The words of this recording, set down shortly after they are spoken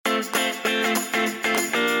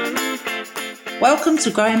Welcome to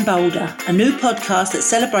Growing Bolder, a new podcast that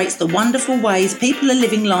celebrates the wonderful ways people are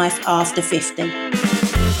living life after 50.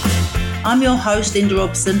 I'm your host, Linda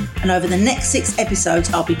Robson, and over the next 6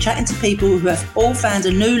 episodes, I'll be chatting to people who have all found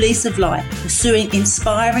a new lease of life, pursuing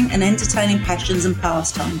inspiring and entertaining passions and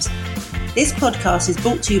pastimes. This podcast is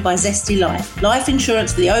brought to you by Zesty Life, life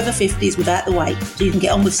insurance for the over 50s without the wait, so you can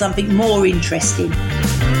get on with something more interesting.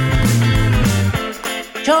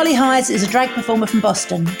 Charlie Hides is a drag performer from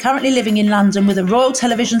Boston, currently living in London with a Royal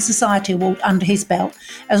Television Society Award under his belt,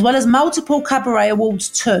 as well as multiple cabaret awards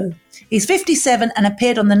too. He's 57 and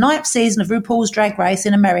appeared on the 9th season of RuPaul's Drag Race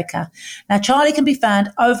in America. Now, Charlie can be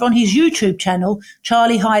found over on his YouTube channel,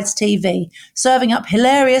 Charlie Hides TV, serving up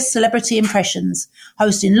hilarious celebrity impressions,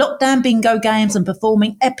 hosting lockdown bingo games and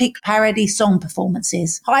performing epic parody song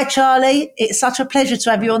performances. Hi, Charlie. It's such a pleasure to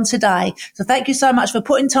have you on today. So thank you so much for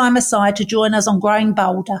putting time aside to join us on Growing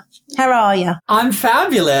Bolder. How are you? I'm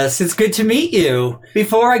fabulous. It's good to meet you.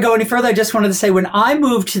 Before I go any further, I just wanted to say when I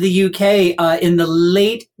moved to the UK in the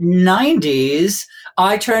late 90s,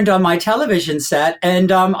 I turned on my television set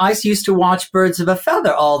and I used to watch Birds of a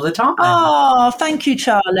Feather all the time. Oh, thank you,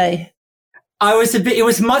 Charlie. It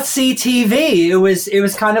was must-see TV. It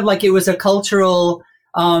was kind of like it was a cultural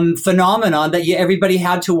phenomenon that everybody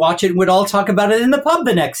had to watch it and would all talk about it in the pub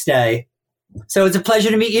the next day. So it's a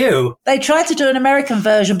pleasure to meet you. They tried to do an American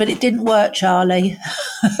version, but it didn't work, Charlie.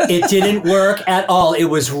 It didn't work at all. It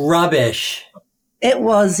was rubbish. It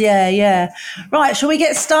was, yeah. Right, shall we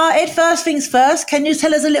get started? First things first, can you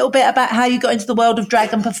tell us a little bit about how you got into the world of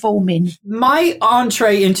drag and performing? My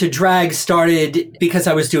entree into drag started because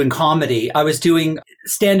I was doing comedy. I was doing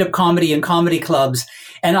stand-up comedy in comedy clubs,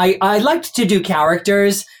 and I liked to do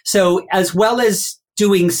characters. So as well as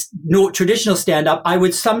doing traditional stand-up, I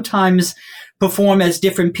would sometimes perform as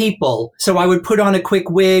different people. So I would put on a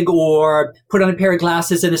quick wig or put on a pair of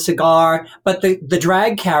glasses and a cigar. But the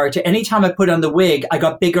drag character, anytime I put on the wig, I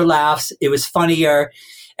got bigger laughs. It was funnier.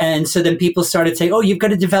 And so then people started saying, oh, you've got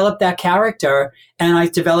to develop that character. And I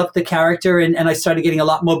developed the character and I started getting a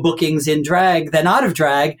lot more bookings in drag than out of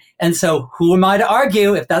drag. And so who am I to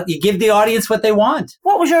argue if that you give the audience what they want?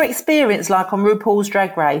 What was your experience like on RuPaul's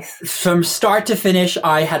Drag Race? From start to finish,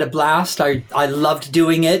 I had a blast. I loved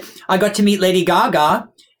doing it. I got to meet Lady Gaga.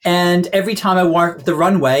 And every time I walked the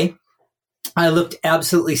runway, I looked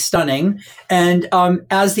absolutely stunning. And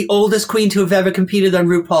as the oldest queen to have ever competed on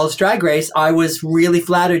RuPaul's Drag Race, I was really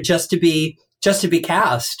flattered just to be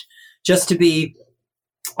cast, just to be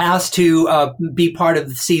asked to be part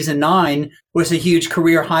of season 9 was a huge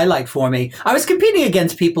career highlight for me. I was competing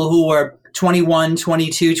against people who were 21,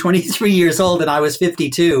 22, 23 years old, and I was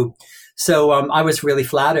 52. So I was really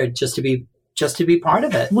flattered just to be part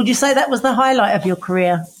of it. Would you say that was the highlight of your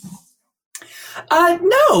career?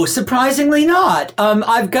 No, surprisingly not.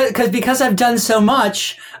 Because I've done so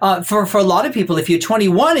much, for a lot of people, if you're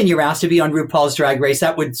 21 and you're asked to be on RuPaul's Drag Race,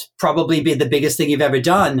 that would probably be the biggest thing you've ever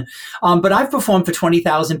done. But I've performed for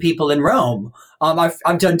 20,000 people in Rome.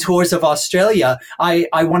 I've done tours of Australia.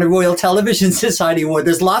 I won a Royal Television Society Award.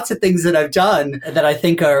 There's lots of things that I've done that I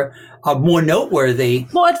think are more noteworthy.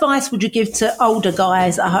 What advice would you give to older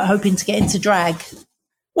guys that are hoping to get into drag?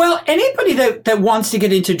 Well, anybody that wants to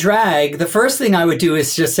get into drag, the first thing I would do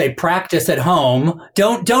is just say practice at home.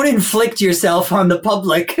 Don't inflict yourself on the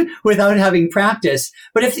public without having practice.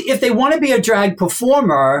 But if they want to be a drag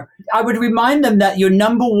performer, I would remind them that your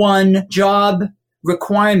number one job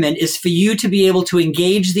requirement is for you to be able to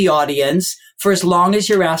engage the audience for as long as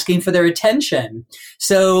you're asking for their attention.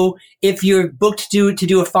 So if you're booked to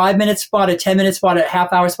do a 5-minute spot, a 10-minute spot, a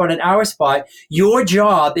half-hour spot, an hour spot, your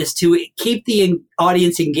job is to keep the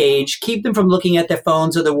audience engaged, keep them from looking at their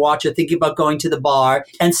phones or their watch or thinking about going to the bar.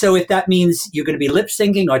 And so if that means you're going to be lip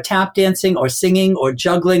syncing or tap dancing or singing or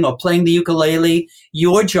juggling or playing the ukulele,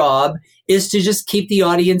 your job is to just keep the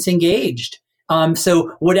audience engaged.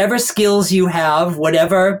 So whatever skills you have,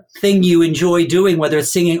 whatever thing you enjoy doing, whether it's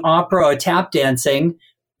singing opera or tap dancing,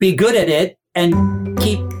 be good at it and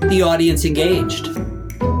keep the audience engaged.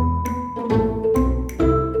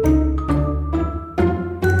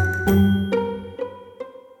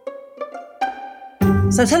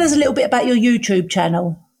 So tell us a little bit about your YouTube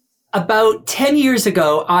channel. About 10 years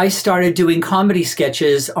ago, I started doing comedy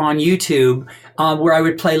sketches on YouTube where I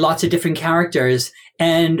would play lots of different characters.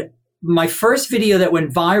 And my first video that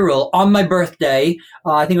went viral on my birthday,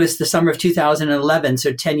 I think it was the summer of 2011,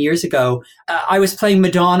 so 10 years ago, I was playing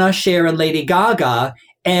Madonna, Cher, and Lady Gaga.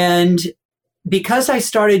 And because I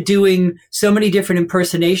started doing so many different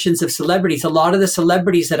impersonations of celebrities, a lot of the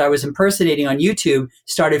celebrities that I was impersonating on YouTube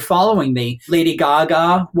started following me. Lady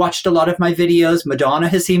Gaga watched a lot of my videos. Madonna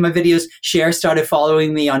has seen my videos. Cher started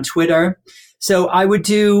following me on Twitter. So I would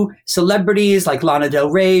do celebrities like Lana Del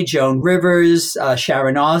Rey, Joan Rivers,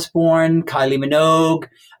 Sharon Osbourne, Kylie Minogue,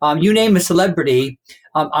 you name a celebrity.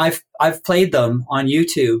 I've played them on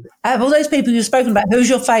YouTube. Out of all those people you've spoken about, who's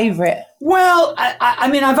your favorite? Well, I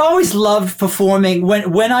mean, I've always loved performing.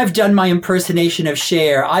 When I've done my impersonation of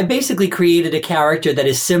Cher, I basically created a character that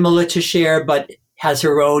is similar to Cher, but has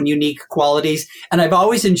her own unique qualities. And I've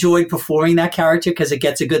always enjoyed performing that character because it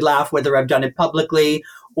gets a good laugh, whether I've done it publicly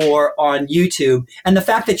or on YouTube. And the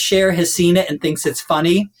fact that Cher has seen it and thinks it's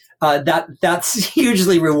funny, that's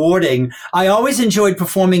hugely rewarding. I always enjoyed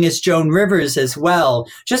performing as Joan Rivers as well,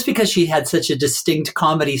 just because she had such a distinct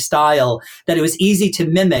comedy style that it was easy to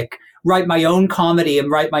mimic, write my own comedy and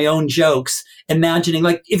write my own jokes, imagining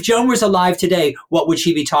like if Joan was alive today, what would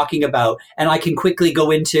she be talking about? And I can quickly go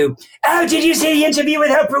into, oh, did you see the interview with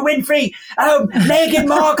Oprah Winfrey? Oh, Meghan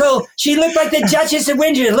Markle, she looked like the Duchess of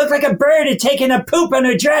Windsor, looked like a bird had taken a poop on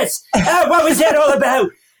her dress. Oh, what was that all about?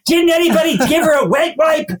 Didn't anybody give her a wet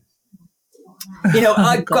wipe? You know,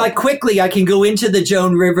 I quickly can go into the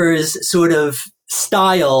Joan Rivers sort of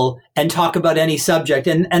style and talk about any subject.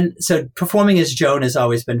 And so performing as Joan has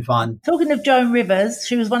always been fun. Talking of Joan Rivers,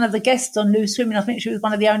 she was one of the guests on Loose Women. I think she was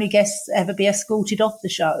one of the only guests to ever be escorted off the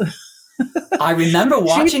show. I remember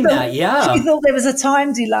watching that, yeah. She thought there was a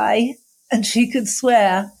time delay and she could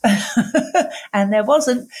swear. And there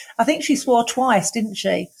wasn't. I think she swore twice, didn't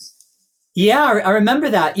she? Yeah, I remember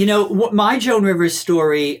that. You know, what my Joan Rivers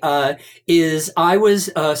story is I was,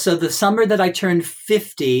 so the summer that I turned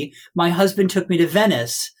 50, my husband took me to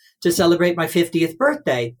Venice to celebrate my 50th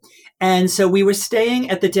birthday. And so we were staying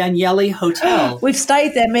at the Daniele Hotel. We've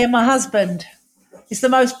stayed there, me and my husband. It's the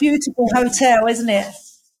most beautiful hotel, isn't it?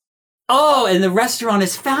 Oh, and the restaurant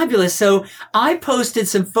is fabulous. So I posted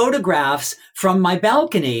some photographs from my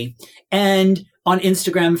balcony and on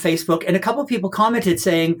Instagram, Facebook, and a couple of people commented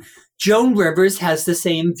saying, Joan Rivers has the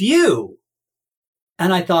same view.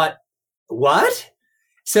 And I thought, what?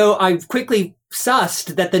 So I quickly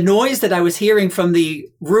sussed that the noise that I was hearing from the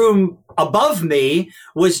room above me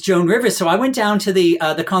was Joan Rivers. So I went down to the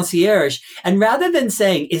concierge, and rather than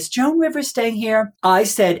saying, is Joan Rivers staying here? I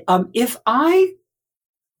said, if I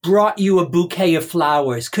brought you a bouquet of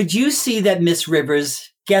flowers, could you see that Miss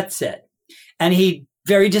Rivers gets it? And he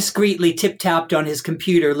very discreetly tip-tapped on his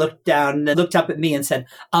computer, looked down and looked up at me and said,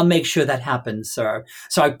 I'll make sure that happens, sir.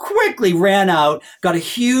 So I quickly ran out, got a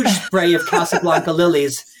huge spray of Casablanca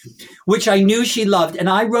lilies, which I knew she loved. And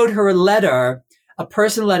I wrote her a letter, a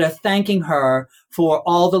personal letter thanking her for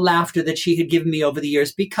all the laughter that she had given me over the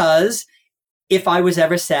years, because if I was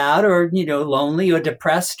ever sad or, you know, lonely or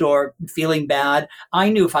depressed or feeling bad, I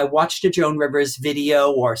knew if I watched a Joan Rivers video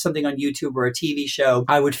or something on YouTube or a TV show,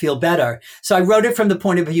 I would feel better. So I wrote it from the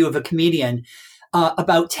point of view of a comedian.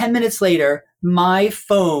 About 10 minutes later, my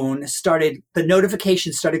phone the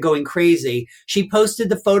notifications started going crazy. She posted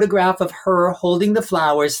the photograph of her holding the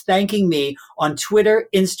flowers, thanking me on Twitter,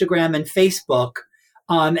 Instagram, and Facebook.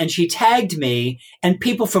 And she tagged me, and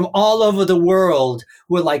people from all over the world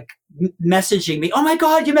were like messaging me, oh my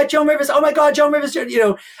God, you met Joan Rivers. Oh my God, Joan Rivers, you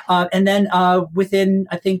know. And then within,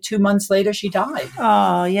 I think 2 months later, she died.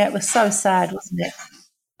 Oh, yeah, it was so sad, wasn't it?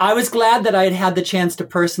 I was glad that I had had the chance to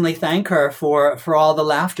personally thank her for all the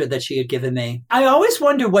laughter that she had given me. I always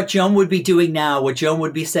wonder what Joan would be doing now, what Joan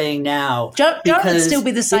would be saying now. Joan would still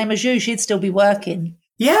be the same as you. She'd still be working.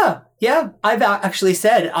 Yeah. I've actually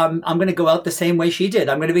said I'm going to go out the same way she did.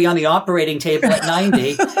 I'm going to be on the operating table at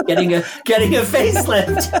 90, getting a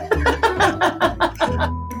facelift.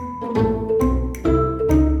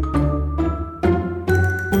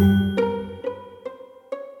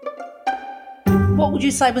 What would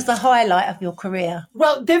you say was the highlight of your career?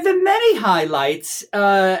 Well, there have been many highlights.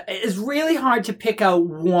 It's really hard to pick out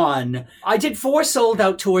one. I did 4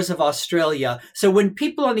 sold-out tours of Australia. So when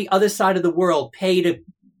people on the other side of the world pay to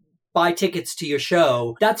buy tickets to your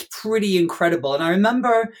show, that's pretty incredible. And I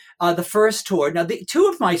remember the first tour. Now, 2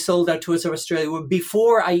 of my sold-out tours of Australia were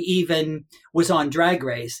before I even was on Drag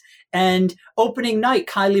Race. And opening night,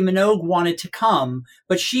 Kylie Minogue wanted to come,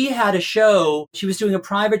 but she had a show. She was doing a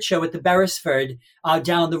private show at the Beresford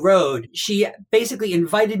down the road. She basically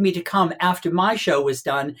invited me to come after my show was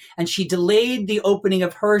done, and she delayed the opening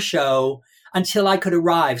of her show until I could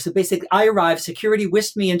arrive. So basically, I arrived, security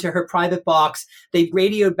whisked me into her private box. They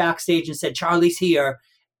radioed backstage and said, Charlie's here.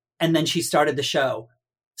 And then she started the show.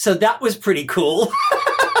 So that was pretty cool.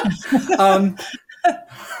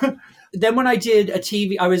 Then when I did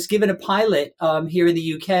I was given a pilot here in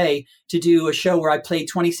the UK to do a show where I played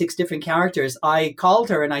 26 different characters. I called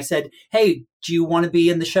her and I said, hey, do you want to be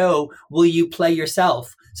in the show? Will you play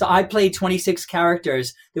yourself? So I played 26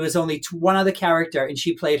 characters. There was only one other character, and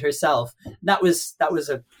she played herself. That was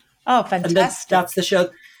a Oh, fantastic. That's the show.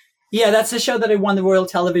 Yeah, that's the show that I won the Royal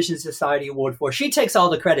Television Society Award for. She takes all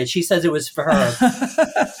the credit. She says it was for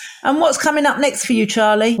her. And what's coming up next for you,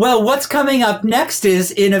 Charlie? Well, what's coming up next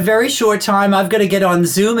is in a very short time, I've got to get on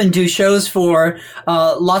Zoom and do shows for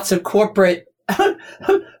lots of corporate,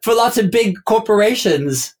 for lots of big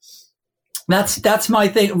corporations. That's my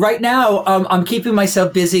thing. Right now, I'm keeping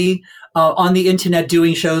myself busy on the internet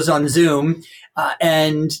doing shows on Zoom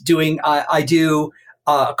and doing, I do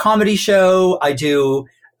a comedy show. I do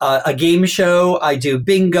a game show. I do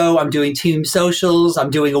bingo. I'm doing team socials. I'm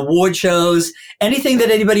doing award shows. Anything that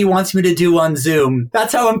anybody wants me to do on Zoom.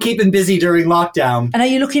 That's how I'm keeping busy during lockdown. And are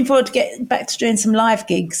you looking forward to getting back to doing some live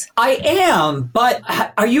gigs? I am, but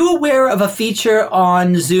are you aware of a feature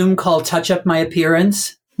on Zoom called Touch Up My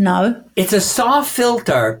Appearance? No. It's a soft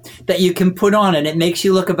filter that you can put on and it makes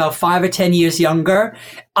you look about 5 or 10 years younger.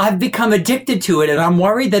 I've become addicted to it and I'm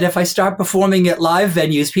worried that if I start performing at live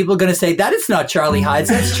venues, people are going to say, that is not Charlie Hides,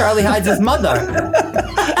 that's Charlie Hides' mother.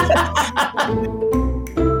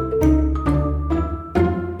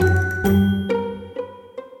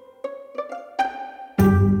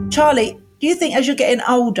 Charlie, do you think as you're getting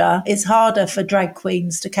older, it's harder for drag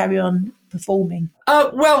queens to carry on performing?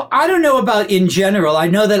 Well, I don't know about in general. I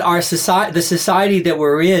know that our society, the society that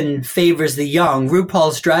we're in, favors the young.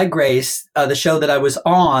 RuPaul's Drag Race, the show that I was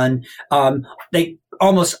on, they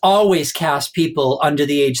almost always cast people under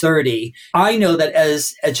the age 30. I know that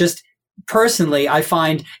as just personally, I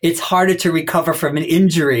find it's harder to recover from an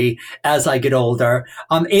injury as I get older.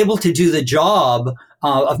 I'm able to do the job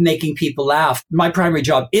of making people laugh. My primary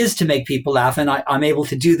job is to make people laugh, and I'm able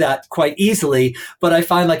to do that quite easily. But I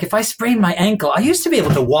find like if I sprain my ankle, I used to be able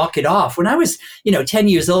to walk it off. When I was, 10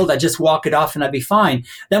 years old, I'd just walk it off and I'd be fine.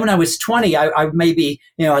 Then when I was 20, I maybe,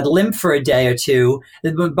 I'd limp for a day or two.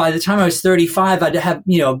 By the time I was 35, I'd have,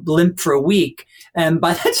 limp for a week. And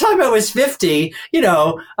by the time I was 50,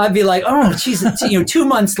 I'd be like, oh, geez, 2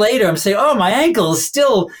 months later, I'm saying, oh, my ankle is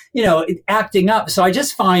still, acting up. So I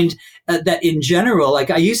just find that in general, like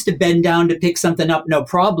I used to bend down to pick something up, no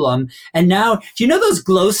problem. And now, do you know those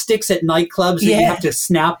glow sticks at nightclubs that you have to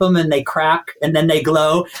snap them and they crack and then they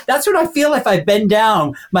glow? That's what I feel if I bend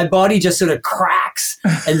down, my body just sort of cracks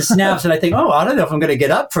and snaps. And I think, oh, I don't know if I'm going to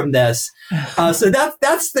get up from this. So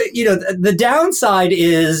that's the, the downside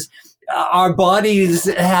is, our bodies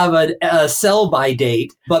have a sell-by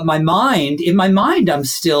date, but in my mind, I'm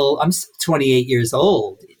still 28 years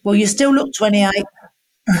old. Well, you still look 28.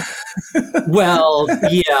 Well,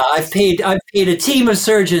 yeah, I've paid a team of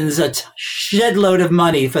surgeons a shed load of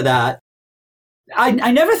money for that.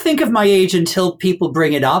 I never think of my age until people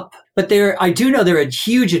bring it up, but I do know there are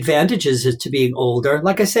huge advantages to being older.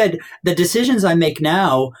 Like I said, the decisions I make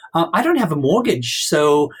now, I don't have a mortgage,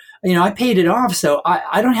 so I paid it off, so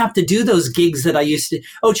I don't have to do those gigs that I used to.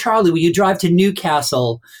 Oh, Charlie, will you drive to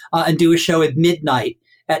Newcastle and do a show at midnight?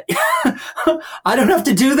 I don't have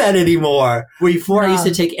to do that anymore. Before, I used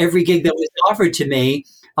to take every gig that was offered to me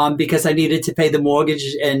because I needed to pay the mortgage,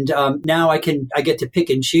 and now I get to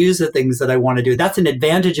pick and choose the things that I want to do. That's an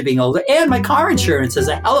advantage of being older, and my car insurance is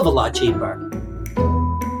a hell of a lot cheaper.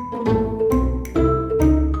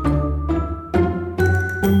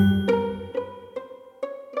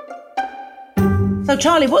 So,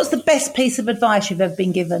 Charlie, what's the best piece of advice you've ever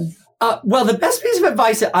been given? Well, the best piece of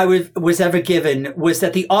advice that I was ever given was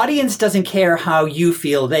that the audience doesn't care how you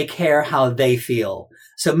feel. They care how they feel.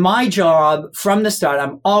 So my job from the start,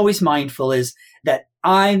 I'm always mindful, is that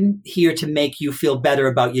I'm here to make you feel better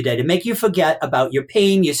about your day, to make you forget about your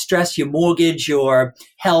pain, your stress, your mortgage, your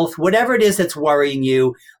health, whatever it is that's worrying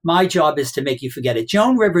you. My job is to make you forget it.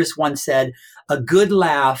 Joan Rivers once said, a good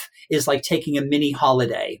laugh is like taking a mini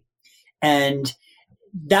holiday. And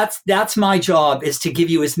that's my job, is to give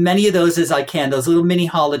you as many of those as I can, those little mini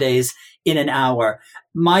holidays in an hour.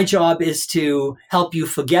 My job is to help you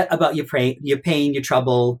forget about your pain, your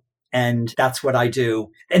trouble, and that's what I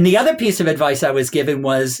do. And the other piece of advice I was given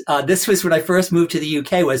was, this was when I first moved to the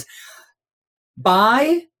UK, was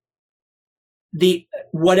buy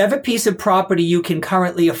whatever piece of property you can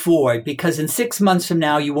currently afford, because in 6 months from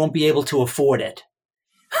now, you won't be able to afford it.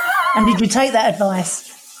 And did you take that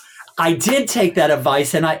advice? I did take that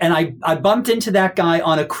advice, and I bumped into that guy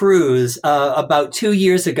on a cruise about 2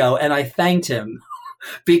 years ago, and I thanked him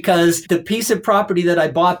because the piece of property that I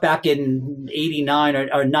bought back in 89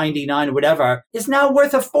 or 99 or whatever is now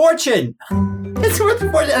worth a fortune. It's worth a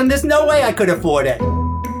fortune, and there's no way I could afford it.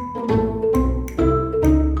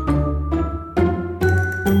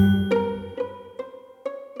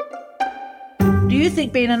 Do you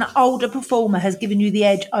think being an older performer has given you the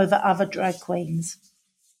edge over other drag queens?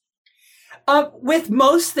 With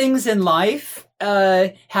most things in life,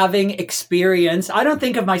 having experience, I don't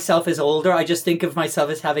think of myself as older. I just think of myself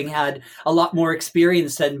as having had a lot more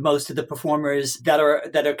experience than most of the performers that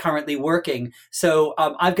are currently working. So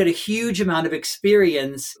I've got a huge amount of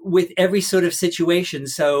experience with every sort of situation.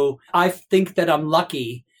 So I think that I'm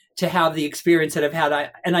lucky to have the experience that I've had.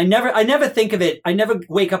 I never think of it. I never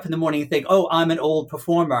wake up in the morning and think, oh, I'm an old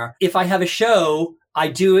performer. If I have a show, I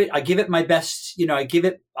do it. I give it my best. I give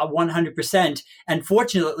it 100%. And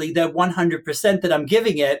fortunately, the 100% that I'm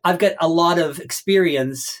giving it, I've got a lot of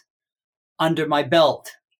experience under my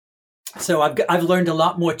belt. So I've learned a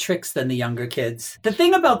lot more tricks than the younger kids. The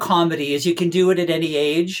thing about comedy is you can do it at any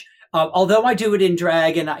age. Although I do it in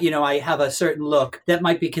drag and, I have a certain look that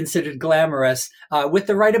might be considered glamorous, with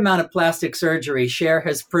the right amount of plastic surgery, Cher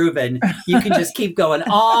has proven you can just keep going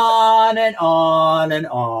on and on and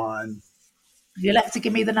on. You'll have to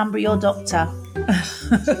give me the number of your doctor.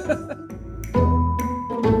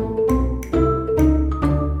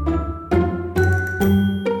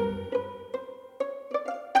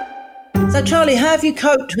 So, Charlie, how have you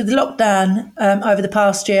coped with lockdown over the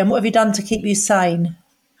past year, and what have you done to keep you sane?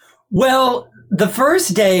 Well, the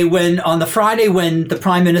first day on the Friday when the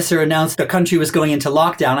Prime Minister announced the country was going into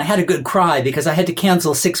lockdown, I had a good cry because I had to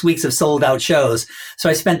cancel 6 weeks of sold out shows. So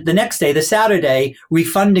I spent the next day, the Saturday,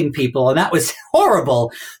 refunding people, and that was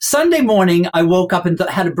horrible. Sunday morning, I woke up and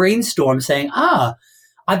had a brainstorm saying,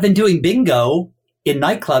 I've been doing bingo in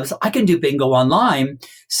nightclubs. I can do bingo online.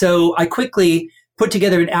 So I quickly put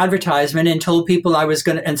together an advertisement and told people I was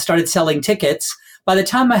and started selling tickets. By the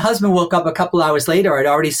time my husband woke up a couple hours later, I'd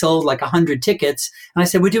already sold like 100 tickets. And I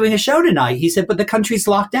said, we're doing a show tonight. He said, but the country's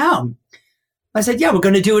locked down. I said, yeah, we're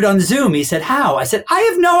going to do it on Zoom. He said, how? I said, I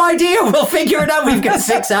have no idea. We'll figure it out. We've got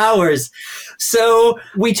 6 hours. So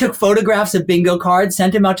we took photographs of bingo cards,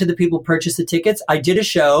 sent them out to the people who purchased the tickets. I did a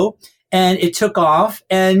show and it took off.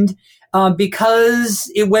 And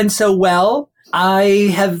because it went so well,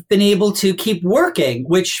 I have been able to keep working,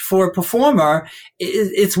 which for a performer,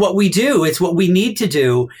 it's what we do. It's what we need to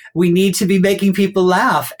do. We need to be making people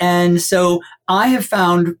laugh. And so I have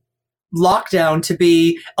found lockdown to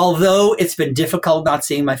be, although it's been difficult not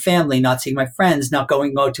seeing my family, not seeing my friends, not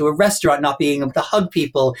going out to a restaurant, not being able to hug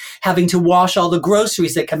people, having to wash all the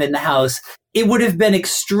groceries that come in the house. It would have been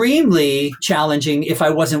extremely challenging if I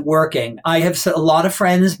wasn't working. I have a lot of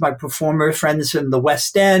friends, my performer friends from the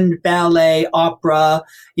West End, ballet, opera,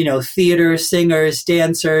 theater, singers,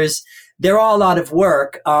 dancers. They're all out of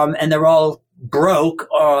work, and they're all broke,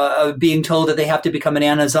 being told that they have to become an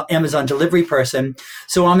Amazon delivery person.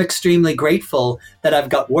 So I'm extremely grateful that I've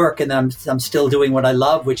got work and I'm still doing what I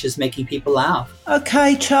love, which is making people laugh.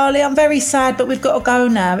 Okay, Charlie, I'm very sad, but we've got to go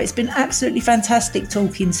now. It's been absolutely fantastic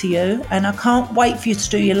talking to you, and I can't wait for you to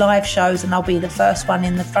do your live shows, and I'll be the first one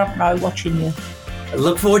in the front row watching you. I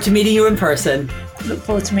look forward to meeting you in person. Look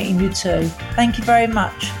forward to meeting you too. Thank you very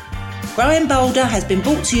much. Growing Bolder has been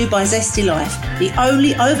brought to you by Zesty Life, the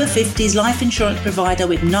only over 50s life insurance provider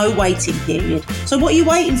with no waiting period. So what are you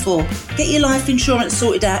waiting for? Get your life insurance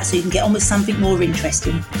sorted out so you can get on with something more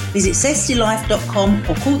interesting. Visit zestylife.com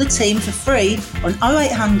or call the team for free on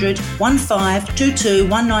 0800 1522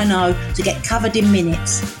 190 to get covered in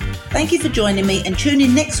minutes. Thank you for joining me, and tune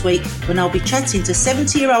in next week when I'll be chatting to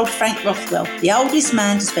 70-year-old Frank Rothwell, the oldest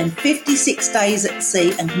man to spend 56 days at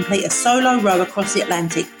sea and complete a solo row across the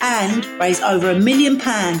Atlantic and raise over £1 million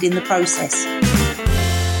in the process.